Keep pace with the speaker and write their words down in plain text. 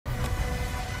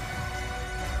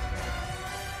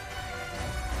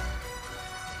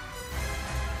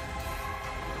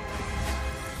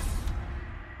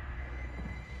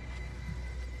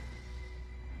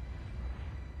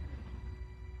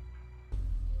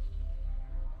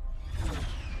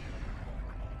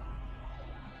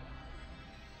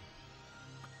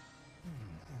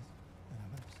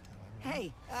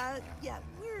Hey, yeah,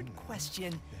 weird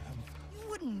question. You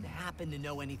wouldn't happen to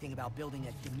know anything about building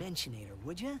a Dimensionator,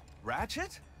 would you?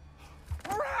 Ratchet?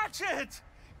 Ratchet!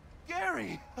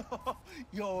 Gary!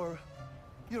 Your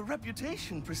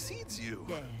reputation precedes you.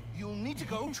 Yeah. You'll need to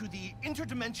go to the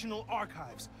interdimensional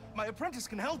archives. My apprentice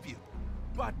can help you.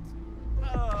 But,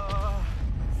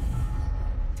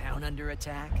 Town under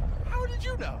attack? how did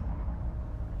you know?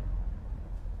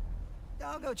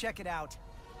 I'll go check it out.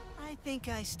 I think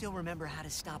I still remember how to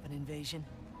stop an invasion.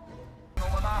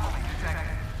 Anomaly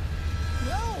detected.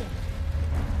 No!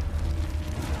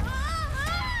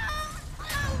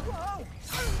 Whoa!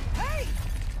 Hey!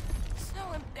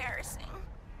 So embarrassing.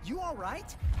 You all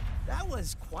right? That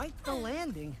was quite the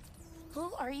landing.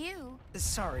 Who are you?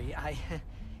 Sorry,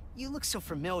 You look so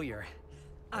familiar.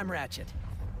 I'm Ratchet.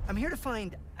 I'm here to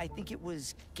find, I think it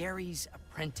was Gary's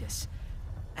apprentice.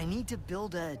 I need to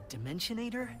build a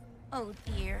Dimensionator? Oh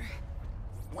dear.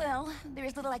 Well,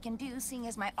 there's little I can do, seeing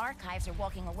as my archives are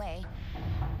walking away.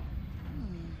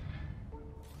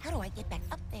 How do I get back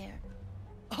up there?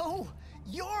 Oh,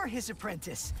 you're his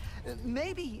apprentice.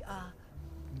 Maybe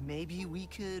we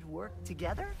could work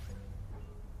together?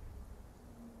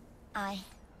 I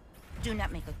do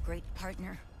not make a great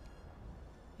partner.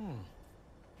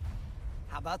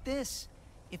 How about this?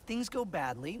 If things go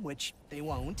badly, which they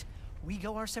won't, we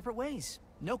go our separate ways.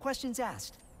 No questions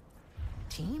asked.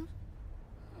 Team?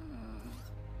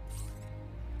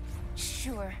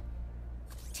 Sure.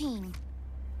 Team.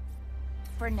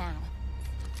 For now.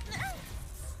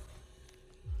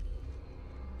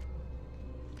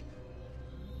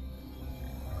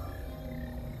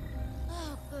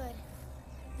 Oh, good.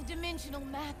 The dimensional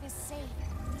map is safe.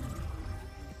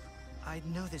 I'd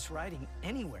know this writing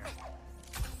anywhere.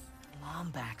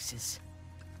 Lombaxes.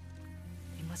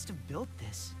 They must have built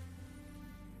this.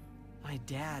 My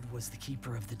dad was the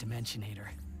keeper of the Dimensionator.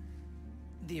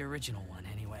 The original one,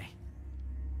 anyway.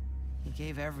 He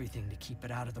gave everything to keep it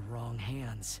out of the wrong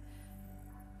hands.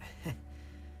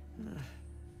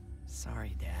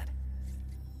 Sorry, Dad.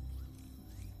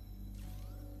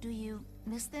 Do you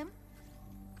miss them?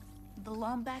 The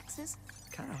Lombaxes?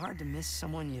 Kinda hard to miss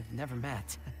someone you've never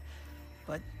met.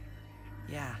 But,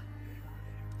 yeah.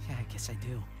 Yeah, I guess I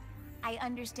do. I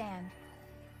understand.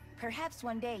 Perhaps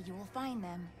one day you will find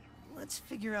them. Let's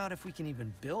figure out if we can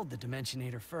even build the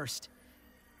Dimensionator first.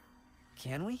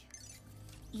 Can we?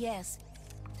 Yes.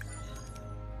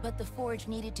 But the forge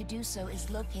needed to do so is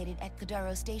located at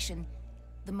Kadaro Station,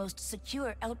 the most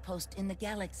secure outpost in the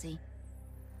galaxy.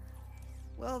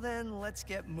 Well then, let's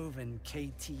get moving,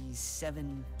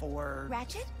 KT-74...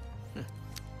 Ratchet?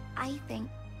 I think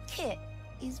Kit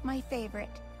is my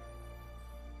favorite.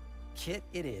 Kit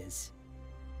it is.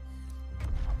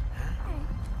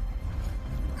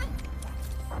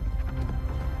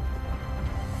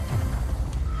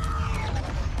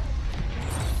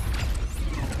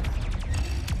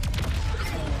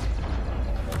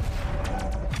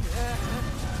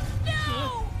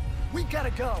 No! We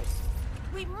gotta go!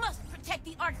 We must protect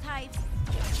the archives!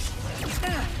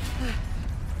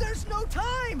 There's no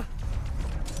time!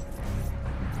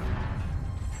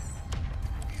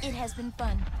 It has been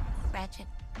fun, Ratchet.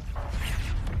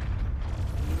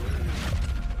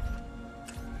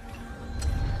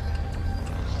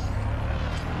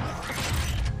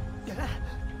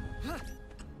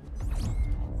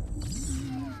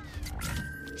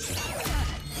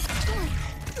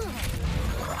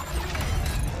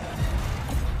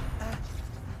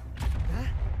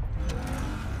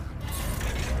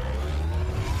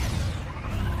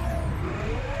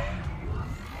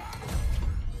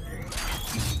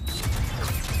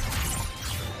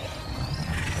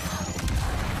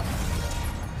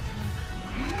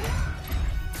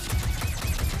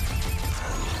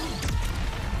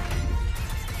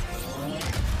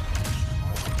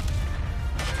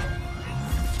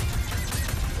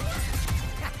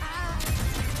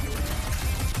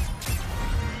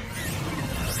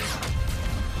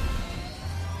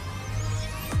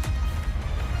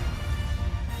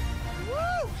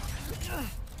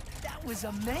 Was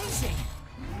amazing!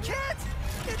 Kit!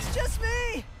 It's just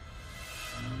me!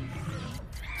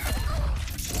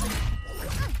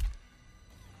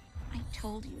 I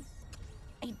told you,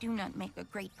 I do not make a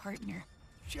great partner.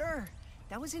 Sure,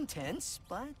 that was intense,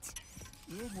 but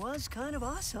it was kind of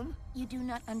awesome. You do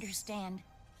not understand.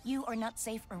 You are not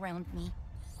safe around me.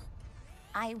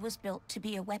 I was built to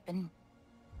be a weapon,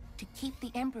 to keep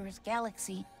the Emperor's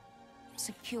galaxy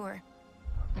secure.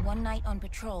 One night on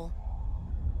patrol,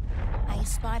 I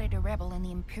spotted a rebel in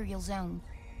the Imperial Zone.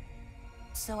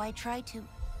 So I tried to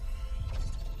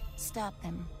stop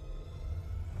them.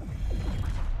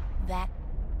 That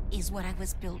is what I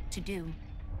was built to do.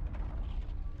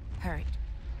 Hurt.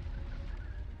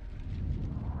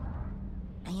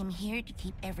 I am here to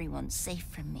keep everyone safe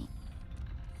from me.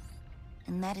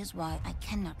 And that is why I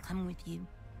cannot come with you.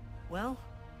 Well,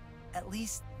 at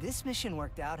least this mission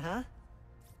worked out, huh?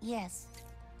 Yes.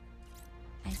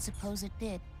 I suppose it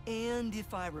did. And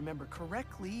if I remember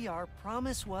correctly, our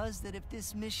promise was that if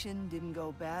this mission didn't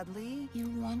go badly... You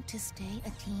want to stay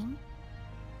a team?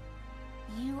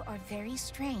 You are very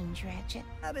strange, Ratchet.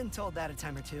 I've been told that a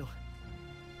time or two.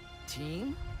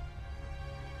 Team?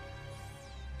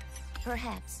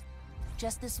 Perhaps.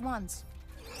 Just this once.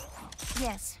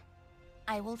 Yes,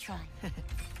 I will try.